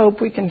have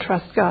hope. We can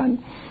trust God.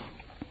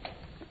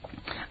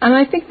 And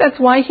I think that's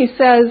why he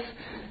says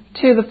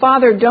to the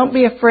Father, don't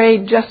be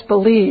afraid, just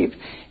believe.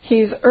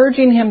 He's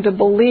urging him to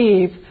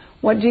believe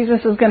what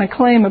Jesus is going to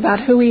claim about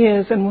who he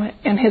is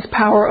and his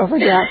power over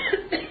death.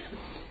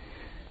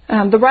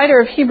 The writer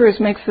of Hebrews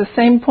makes the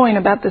same point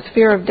about this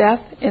fear of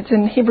death. It's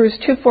in Hebrews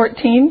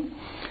 2:14.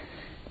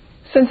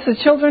 Since the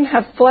children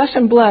have flesh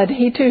and blood,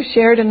 he too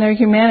shared in their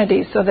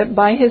humanity, so that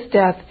by his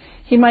death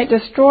he might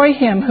destroy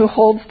him who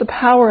holds the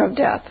power of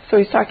death. So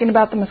he's talking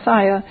about the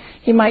Messiah.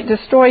 He might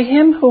destroy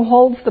him who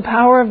holds the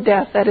power of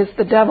death, that is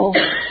the devil,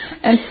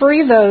 and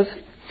free those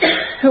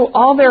who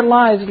all their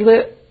lives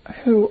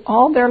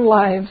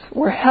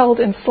were held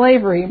in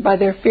slavery by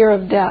their fear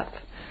of death.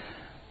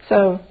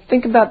 So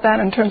think about that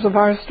in terms of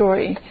our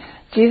story.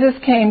 Jesus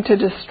came to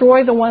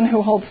destroy the one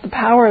who holds the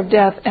power of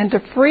death and to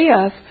free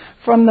us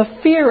from the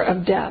fear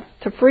of death,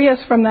 to free us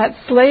from that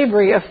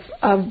slavery of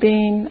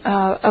living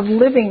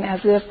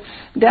as if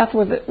death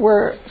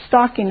were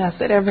stalking us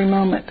at every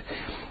moment.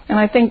 And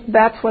I think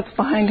that's what's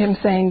behind him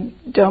saying,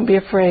 don't be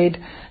afraid,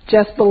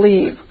 just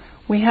believe.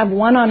 We have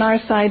one on our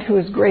side who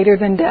is greater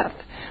than death.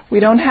 We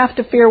don't have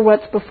to fear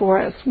what's before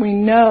us. We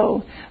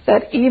know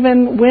that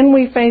even when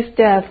we face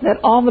death, that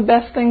all the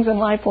best things in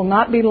life will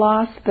not be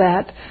lost,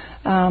 that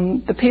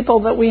the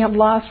people that we have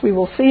lost we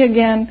will see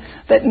again,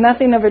 that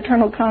nothing of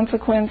eternal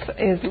consequence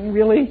is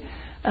really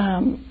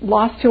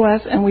lost to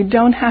us, and we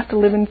don't have to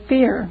live in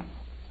fear.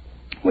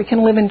 We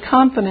can live in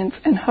confidence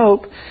and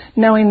hope,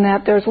 knowing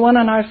that there's one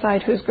on our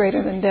side who's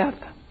greater than death.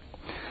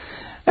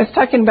 I was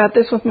talking about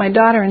this with my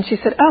daughter, and she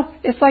said, oh,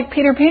 it's like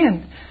Peter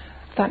Pan.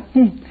 I thought,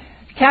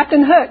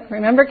 Captain Hook.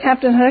 Remember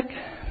Captain Hook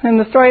in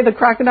the story of the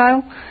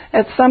crocodile?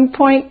 At some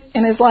point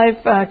in his life,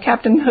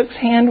 Captain Hook's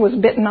hand was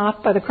bitten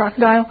off by the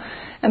crocodile.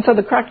 And so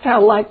the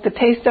crocodile liked the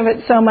taste of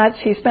it so much,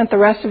 he spent the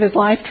rest of his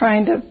life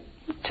trying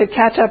to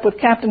catch up with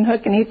Captain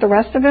Hook and eat the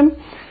rest of him.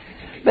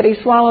 But he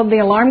swallowed the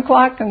alarm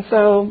clock, and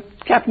so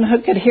Captain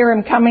Hook could hear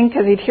him coming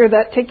because he'd hear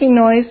that ticking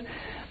noise.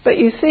 But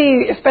you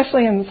see,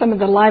 especially in some of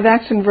the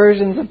live-action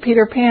versions of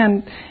Peter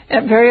Pan,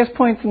 at various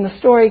points in the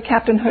story,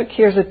 Captain Hook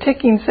hears a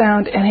ticking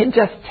sound, and it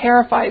just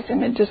terrifies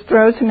him. It just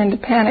throws him into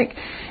panic,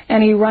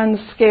 and he runs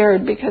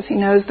scared because he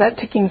knows that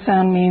ticking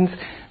sound means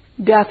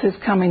death is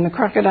coming, the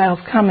crocodile's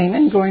coming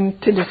and going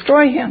to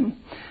destroy him.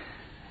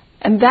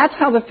 And that's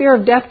how the fear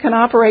of death can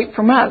operate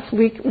from us.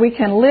 We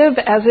can live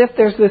as if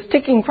there's this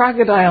ticking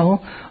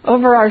crocodile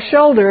over our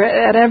shoulder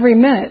at every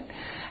minute,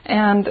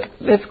 and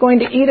it's going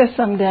to eat us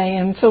someday,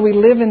 and so we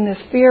live in this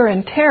fear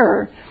and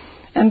terror.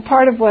 And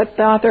part of what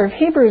the author of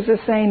Hebrews is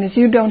saying is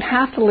you don't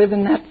have to live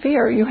in that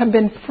fear. You have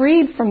been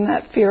freed from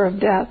that fear of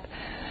death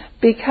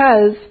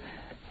because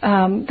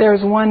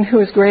there's one who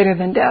is greater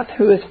than death,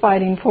 who is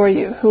fighting for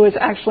you, who has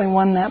actually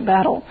won that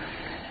battle.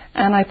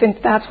 And I think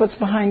that's what's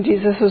behind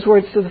Jesus'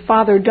 words to the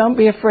Father. Don't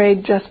be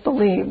afraid, just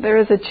believe. There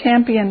is a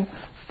champion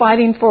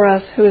fighting for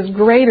us who is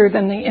greater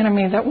than the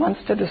enemy that wants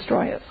to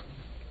destroy us.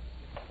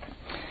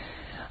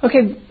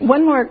 Okay,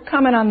 one more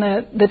comment on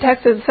the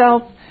text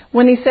itself.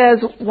 When he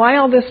says, why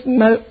all this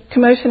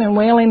commotion and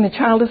wailing, the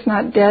child is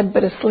not dead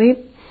but asleep?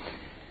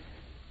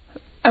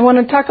 I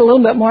want to talk a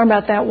little bit more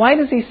about that. Why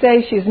does he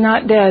say she's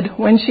not dead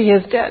when she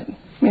is dead?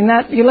 I mean,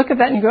 that you look at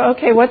that and you go,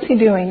 okay, what's he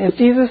doing? Is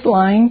Jesus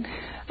lying?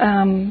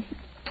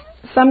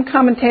 Some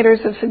commentators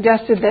have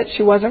suggested that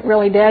she wasn't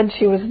really dead.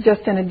 She was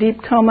just in a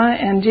deep coma,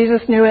 and Jesus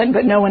knew it,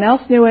 but no one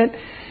else knew it.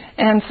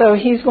 And so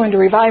he's going to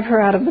revive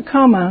her out of the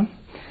coma.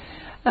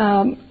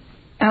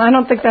 And I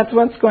don't think that's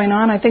what's going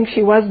on. I think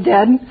she was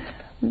dead.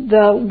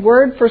 The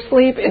word for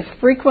sleep is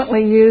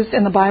frequently used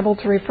in the Bible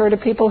to refer to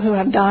people who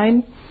have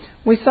died.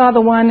 We saw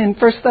the one in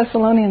 1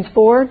 Thessalonians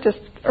 4, just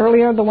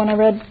earlier, the one I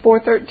read,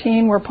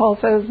 4:13, where Paul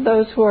says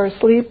those who are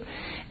asleep,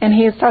 and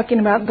he is talking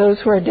about those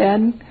who are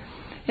dead.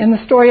 In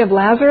the story of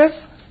Lazarus,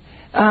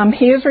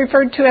 he is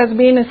referred to as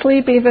being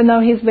asleep even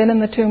though he's been in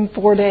the tomb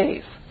 4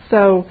 days.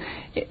 So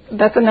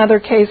that's another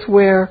case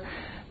where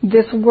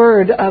this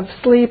word of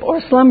sleep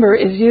or slumber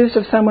is used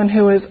of someone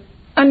who is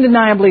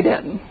undeniably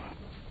dead.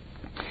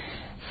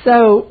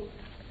 So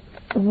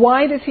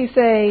why does he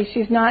say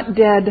she's not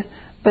dead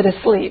but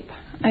asleep?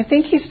 I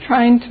think he's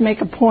trying to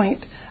make a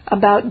point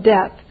about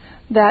death,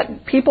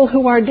 that people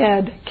who are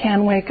dead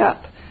can wake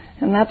up.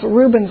 And that's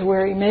Reuben's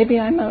worry. Maybe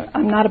I'm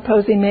not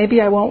opposing,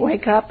 maybe I won't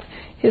wake up.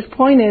 His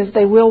point is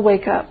they will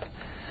wake up.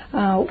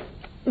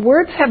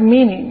 Words have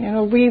meaning.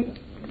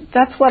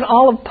 That's what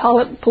all of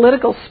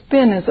political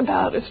spin is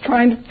about, is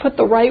trying to put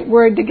the right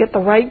word to get the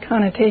right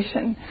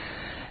connotation.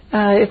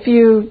 It's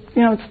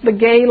the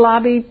gay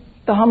lobby,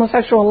 the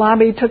homosexual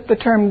lobby took the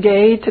term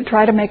gay to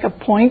try to make a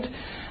point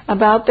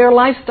about their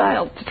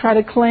lifestyle, to try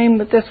to claim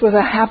that this was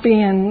a happy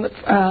and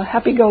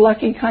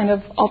happy-go-lucky kind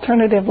of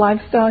alternative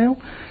lifestyle.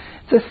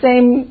 It's the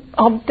same,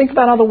 I'll think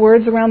about all the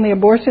words around the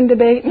abortion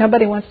debate.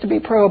 Nobody wants to be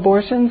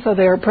pro-abortion, so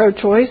they're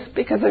pro-choice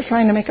because they're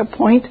trying to make a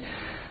point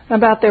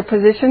about their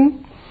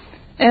position.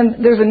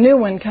 And there's a new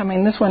one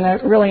coming. This one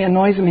really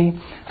annoys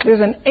me. There's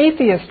an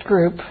atheist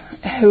group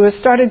who has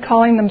started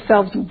calling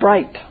themselves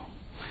bright.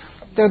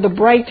 They're the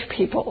bright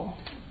people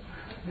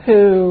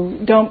who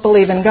don't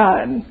believe in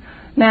God.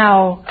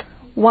 Now,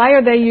 why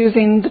are they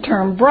using the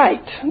term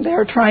bright?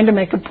 They're trying to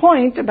make a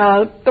point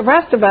about the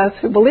rest of us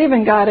who believe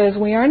in God as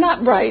we are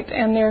not bright.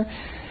 And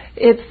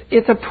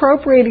it's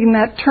appropriating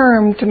that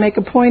term to make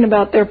a point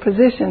about their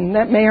position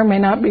that may or may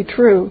not be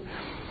true.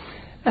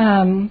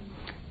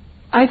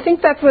 I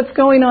think that's what's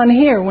going on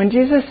here. When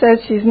Jesus says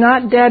she's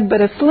not dead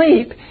but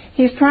asleep,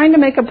 he's trying to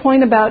make a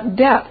point about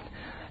death.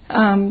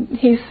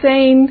 He's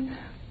saying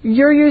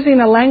you're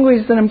using a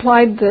language that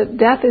implied that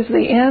death is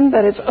the end,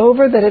 that it's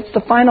over, that it's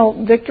the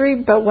final victory.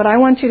 But what I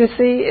want you to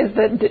see is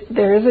that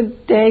there is a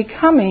day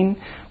coming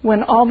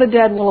when all the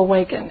dead will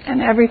awaken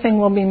and everything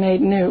will be made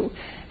new.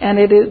 And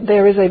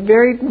there is a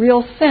very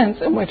real sense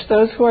in which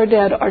those who are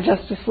dead are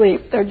just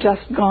asleep. They're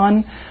just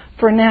gone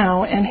for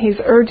now. And he's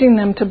urging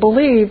them to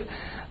believe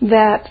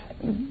that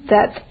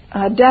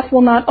death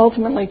will not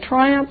ultimately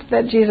triumph,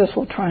 that Jesus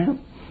will triumph.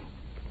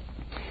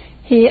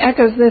 He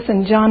echoes this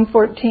in John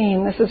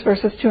 14. This is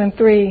verses 2 and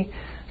 3.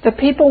 The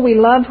people we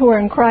love who are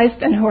in Christ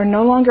and who are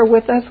no longer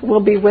with us will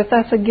be with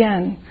us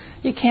again.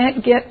 You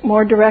can't get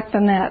more direct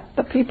than that.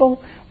 The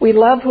people we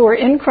love who are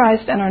in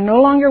Christ and are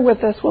no longer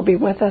with us will be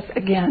with us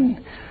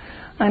again.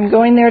 I'm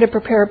going there to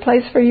prepare a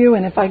place for you,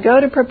 and if I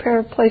go to prepare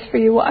a place for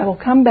you, I will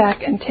come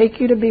back and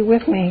take you to be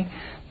with me,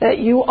 that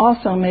you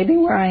also may be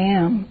where I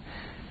am.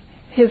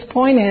 His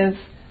point is,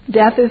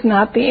 death is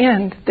not the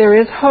end. There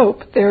is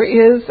hope. There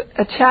is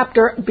a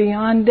chapter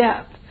beyond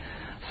death.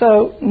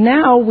 So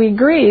now we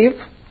grieve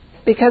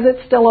because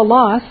it's still a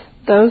loss.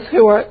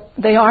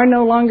 They are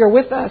no longer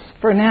with us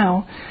for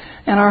now,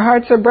 and our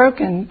hearts are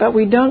broken, but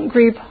we don't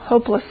grieve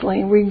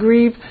hopelessly. We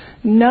grieve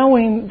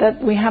knowing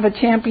that we have a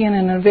champion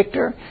and a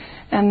victor,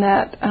 and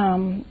that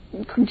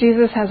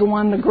Jesus has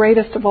won the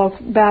greatest of all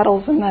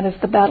battles, and that is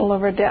the battle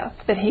over death,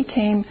 that he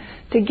came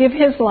to give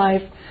his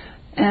life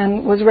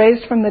and was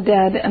raised from the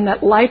dead, and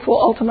that life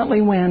will ultimately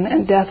win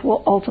and death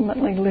will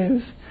ultimately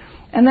lose.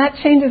 And that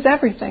changes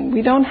everything.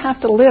 We don't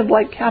have to live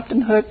like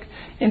Captain Hook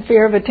in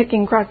fear of a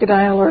ticking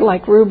crocodile, or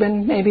like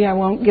Reuben, maybe I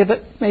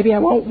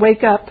won't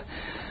wake up.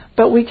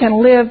 But we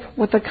can live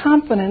with the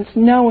confidence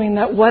knowing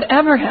that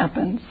whatever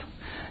happens,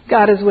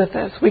 God is with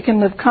us. We can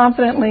live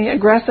confidently,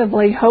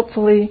 aggressively,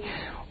 hopefully,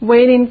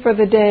 waiting for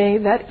the day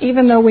that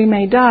even though we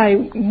may die,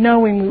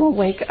 knowing we will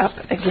wake up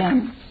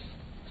again.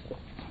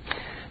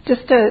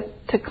 Just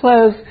to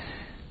close,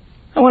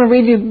 I want to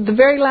read you the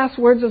very last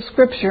words of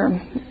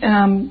Scripture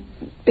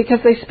because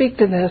they speak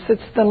to this.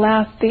 It's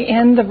the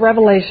end of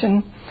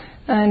Revelation,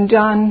 and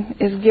John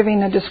is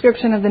giving a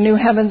description of the new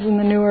heavens and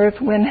the new earth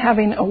when,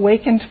 having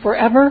awakened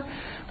forever,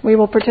 we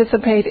will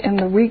participate in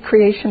the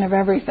recreation of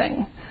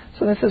everything.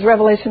 So this is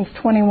Revelation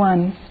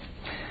 21,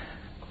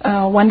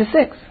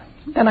 1-6.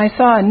 Then I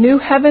saw a new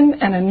heaven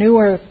and a new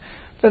earth,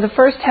 for the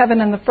first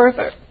heaven and the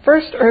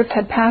first earth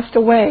had passed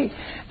away,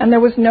 and there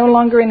was no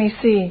longer any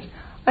sea.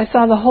 I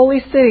saw the holy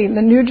city,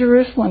 the new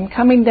Jerusalem,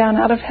 coming down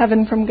out of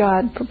heaven from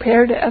God,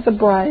 prepared as a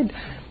bride,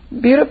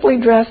 beautifully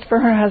dressed for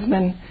her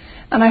husband.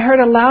 And I heard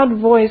a loud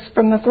voice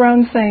from the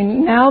throne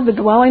saying, "Now the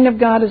dwelling of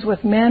God is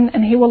with men,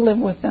 and he will live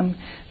with them.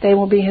 They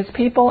will be his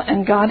people,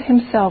 and God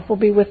himself will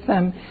be with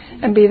them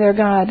and be their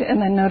God."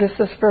 And then notice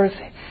this verse.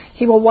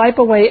 He will wipe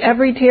away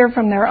every tear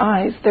from their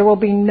eyes. There will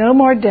be no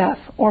more death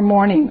or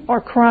mourning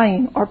or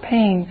crying or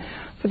pain,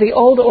 for the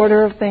old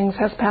order of things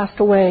has passed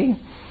away.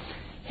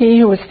 He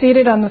who was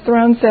seated on the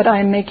throne said, "I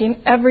am making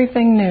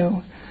everything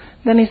new."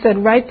 Then he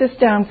said, "Write this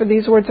down, for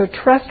these words are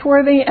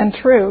trustworthy and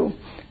true."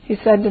 He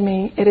said to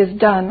me, "It is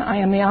done. I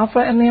am the Alpha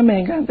and the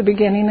Omega, the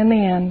beginning and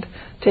the end.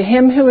 To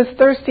him who is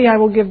thirsty I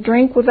will give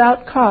drink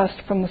without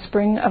cost from the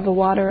spring of the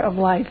water of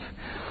life."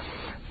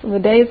 So the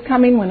day is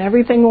coming when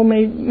everything will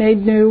be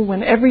made new,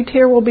 when every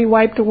tear will be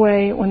wiped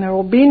away, when there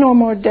will be no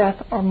more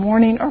death or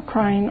mourning or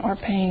crying or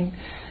pain.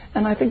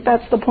 And I think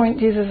that's the point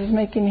Jesus is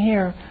making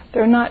here.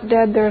 They're not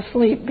dead, they're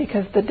asleep,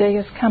 because the day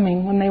is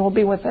coming when they will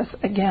be with us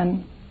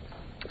again.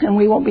 And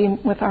we will be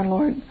with our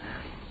Lord.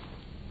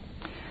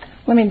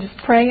 Let me just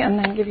pray and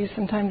then give you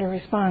some time to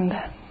respond.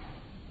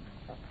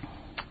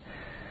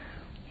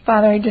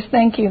 Father, I just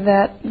thank you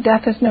that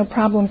death is no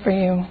problem for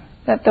you,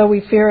 that though we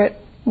fear it,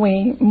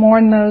 we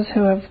mourn those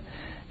who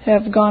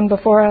have gone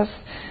before us,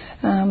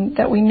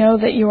 that we know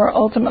that you are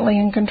ultimately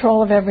in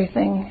control of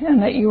everything,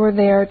 and that you are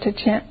there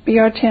to be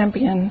our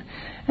champion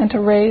and to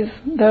raise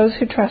those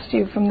who trust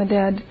you from the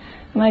dead.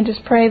 And I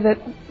just pray that,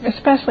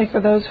 especially for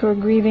those who are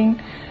grieving,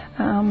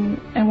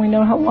 and we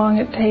know how long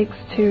it takes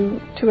to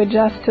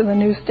adjust to the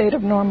new state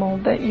of normal,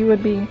 that you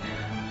would be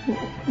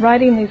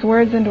writing these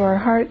words into our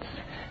hearts,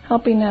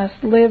 helping us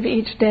live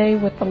each day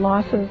with the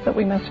losses that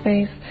we must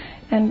face,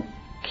 and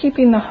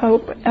keeping the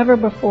hope ever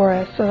before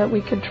us so that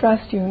we could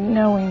trust you,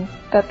 knowing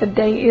that the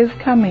day is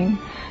coming,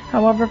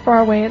 however far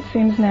away it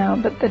seems now,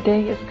 but the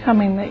day is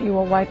coming that you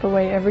will wipe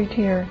away every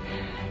tear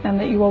and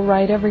that you will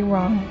right every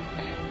wrong.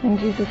 In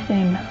Jesus'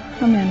 name,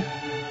 amen.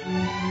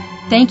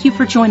 Thank you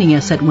for joining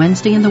us at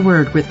Wednesday in the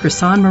Word with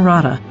Krisan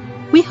Marotta.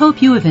 We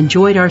hope you have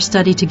enjoyed our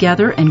study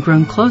together and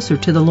grown closer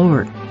to the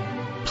Lord.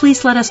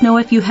 Please let us know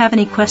if you have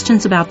any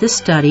questions about this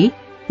study.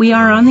 We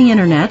are on the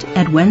internet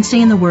at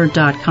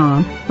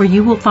WednesdayInTheWord.com, where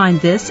you will find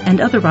this and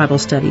other Bible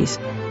studies.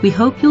 We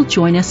hope you'll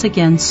join us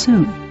again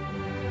soon.